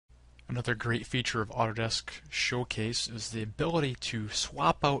Another great feature of Autodesk Showcase is the ability to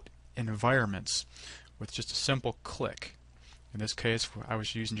swap out environments with just a simple click. In this case, I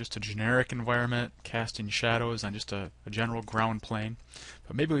was using just a generic environment, casting shadows on just a general ground plane.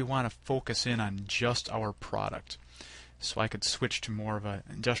 But maybe we want to focus in on just our product. So I could switch to more of an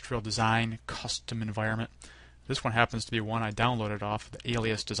industrial design, custom environment. This one happens to be one I downloaded off of the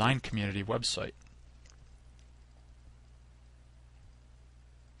Alias Design Community website.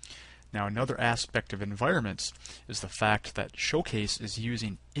 Now, another aspect of environments is the fact that Showcase is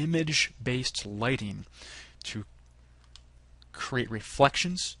using image-based lighting to create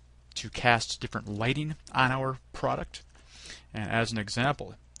reflections, to cast different lighting on our product. And as an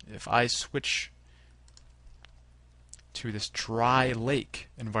example, if I switch to this dry lake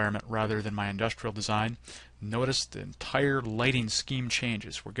environment rather than my industrial design, notice the entire lighting scheme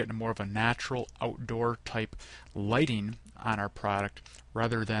changes. We're getting more of a natural outdoor type lighting on our product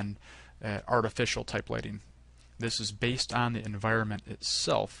rather than artificial type lighting. This is based on the environment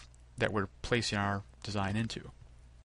itself that we're placing our design into.